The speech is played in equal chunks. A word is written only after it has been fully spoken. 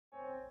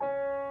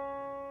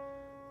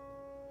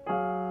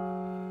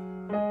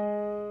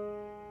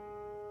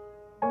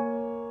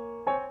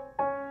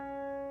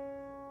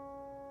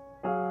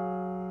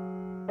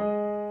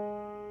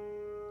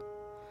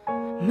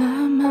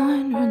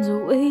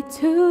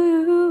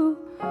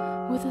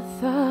with a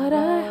thought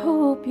I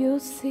hope you'll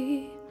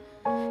see.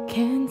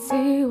 Can't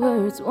say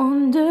words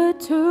wander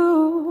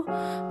too,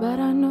 but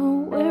I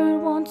know where it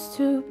wants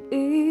to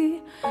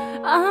be.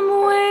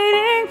 I'm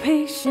waiting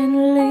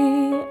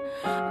patiently,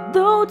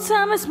 though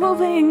time is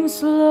moving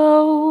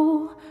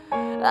slow.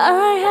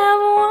 I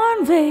have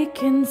one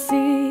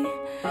vacancy,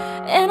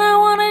 and I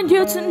wanted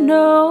you to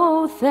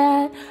know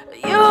that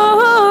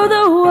you're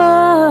the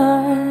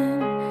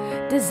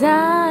one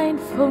designed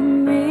for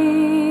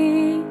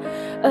me.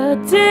 A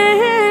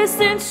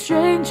distant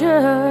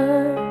stranger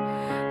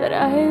that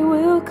I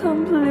will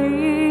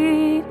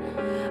complete.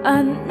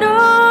 I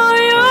know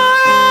you're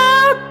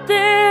out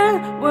there,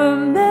 we're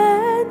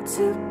meant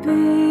to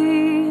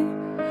be.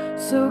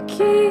 So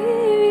keep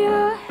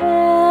your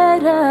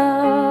head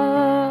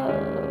up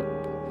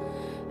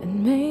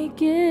and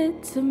make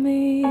it to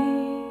me.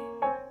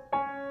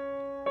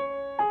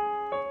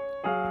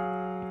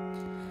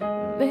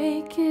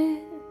 Make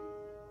it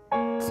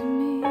to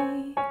me.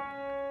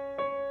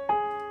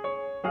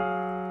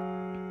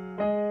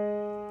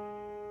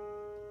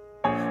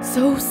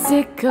 So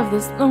sick of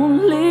this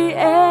lonely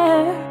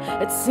air,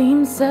 it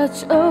seems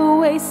such a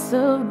waste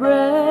of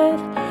breath.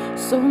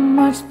 So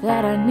much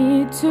that I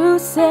need to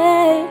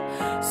say,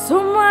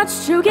 so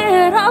much to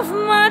get off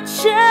my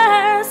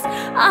chest.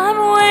 I'm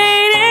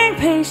waiting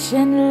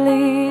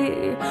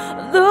patiently,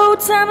 though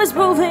time is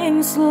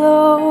moving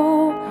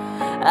slow.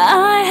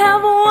 I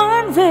have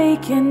one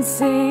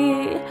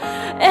vacancy,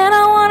 and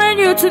I wanted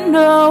you to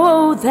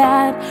know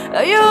that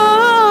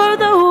you're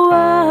the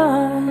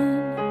one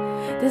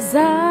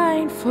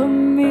designed for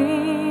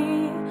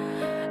me.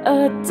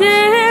 A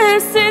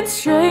distant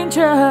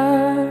stranger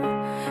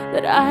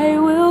that I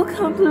will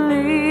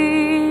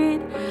complete.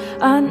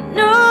 I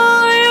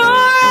know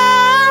you're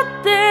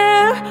out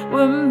there,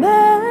 we're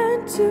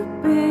meant to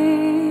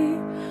be.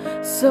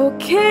 So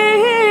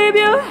keep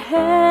your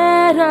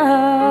head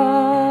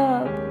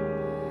up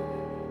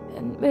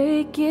and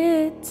make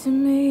it to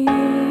me.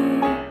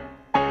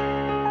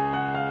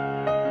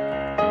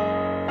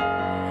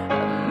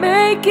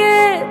 Make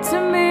it to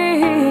me.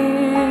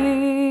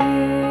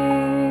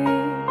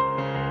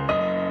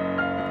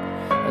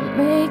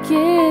 Make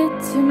it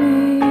to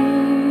me.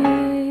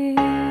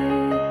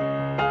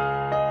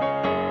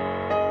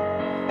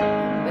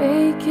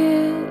 Make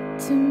it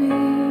to me.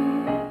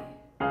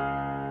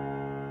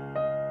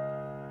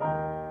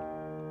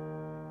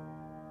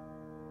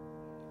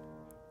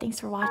 Thanks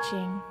for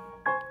watching.